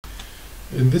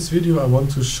In this video I want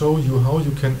to show you how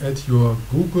you can add your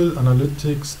Google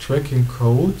Analytics tracking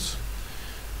code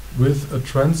with a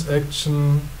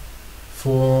transaction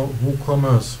for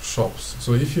WooCommerce shops.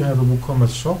 So if you have a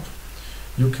WooCommerce shop,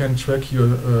 you can track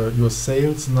your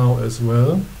sales now as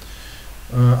well.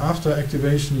 After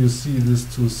activation you see these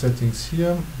two settings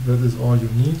here. That is all you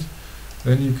need.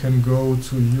 Then you can go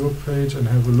to your page and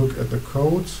have a look at the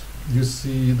code. You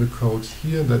see the code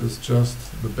here. That is just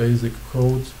the basic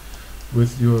code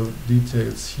with your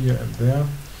details here and there.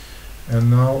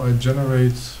 And now I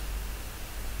generate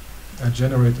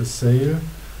a sale.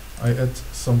 I add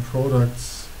some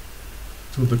products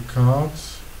to the cart.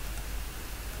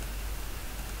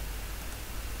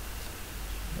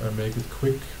 I make it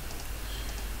quick.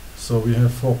 So we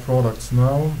have 4 products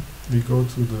now. We go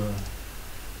to the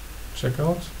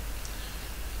checkout.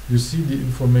 You see the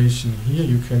information here.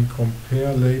 You can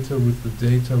compare later with the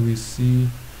data we see.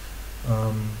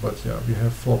 But yeah, we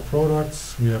have 4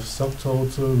 products. We have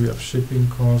subtotal, we have shipping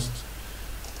cost,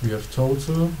 we have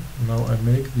total. Now I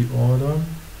make the order.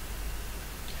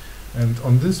 And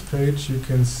on this page you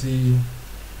can see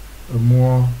a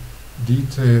more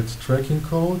detailed tracking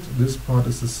code. This part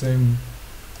is the same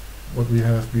what we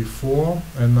have before,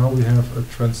 and now we have a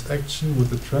transaction with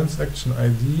the transaction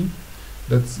ID.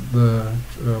 That's the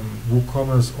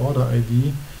WooCommerce order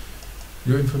ID.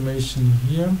 Your information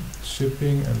here,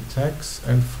 shipping and tax,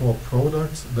 and 4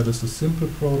 products. That is a simple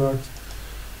product,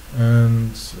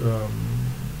 and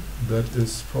that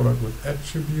is product with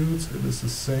attributes. It is the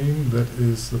same. That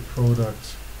is the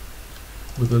product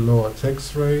with a lower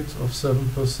tax rate of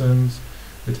 7%.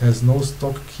 It has no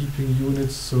stock keeping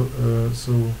units, so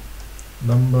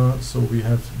number, so we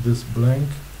have this blank.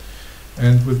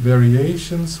 And with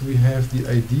variations we have the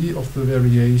ID of the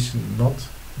variation, not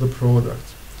the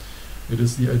product. It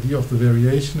is the ID of the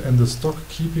variation and the stock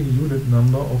keeping unit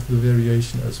number of the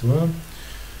variation as well.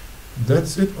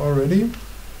 That's it already.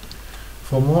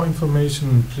 For more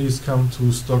information please come to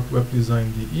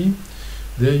stockwebdesign.de.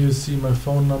 There you see my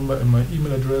phone number and my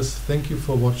email address. Thank you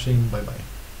for watching. Bye bye.